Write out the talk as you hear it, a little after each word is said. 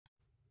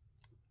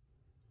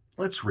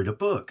Let's read a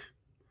book.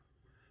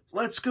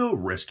 Let's go,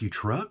 rescue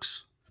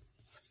trucks.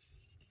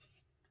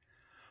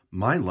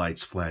 My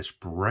lights flash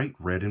bright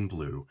red and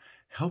blue.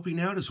 Helping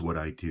out is what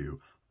I do.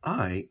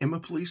 I am a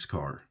police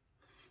car.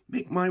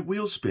 Make my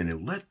wheels spin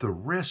and let the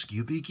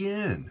rescue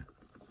begin.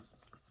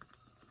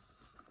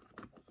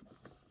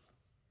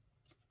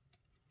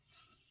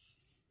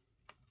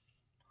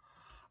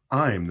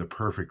 I am the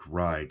perfect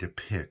ride to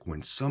pick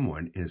when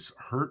someone is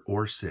hurt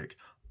or sick.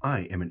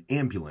 I am an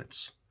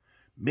ambulance.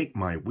 Make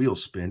my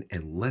wheels spin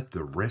and let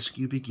the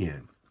rescue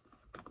begin.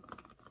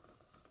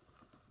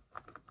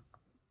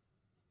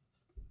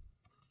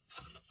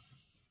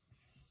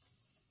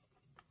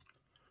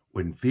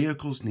 When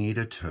vehicles need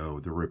a tow,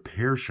 the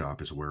repair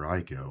shop is where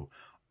I go.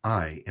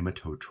 I am a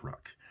tow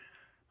truck.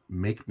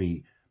 Make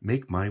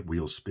my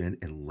wheels spin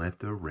and let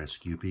the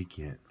rescue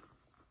begin.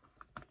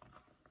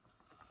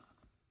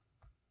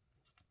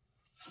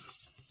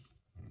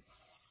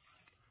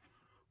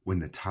 When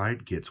the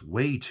tide gets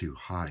way too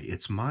high,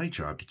 it's my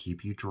job to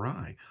keep you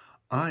dry.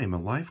 I am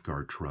a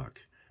lifeguard truck.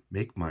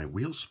 Make my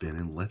wheels spin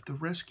and let the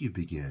rescue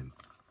begin.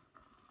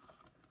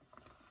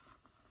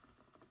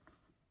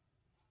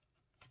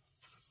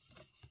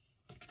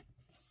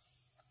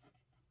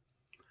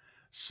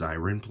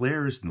 Siren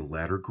blares and the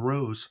ladder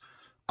grows.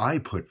 I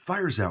put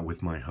fires out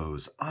with my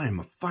hose. I am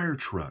a fire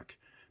truck.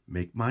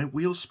 Make my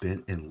wheels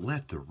spin and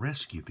let the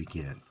rescue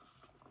begin.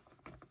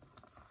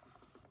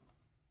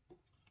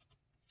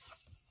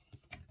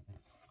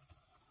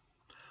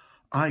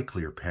 I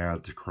clear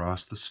paths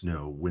across the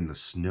snow when the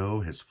snow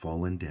has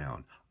fallen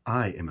down.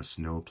 I am a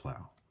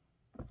snowplow.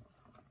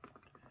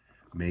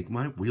 Make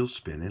my wheels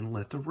spin and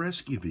let the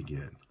rescue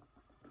begin.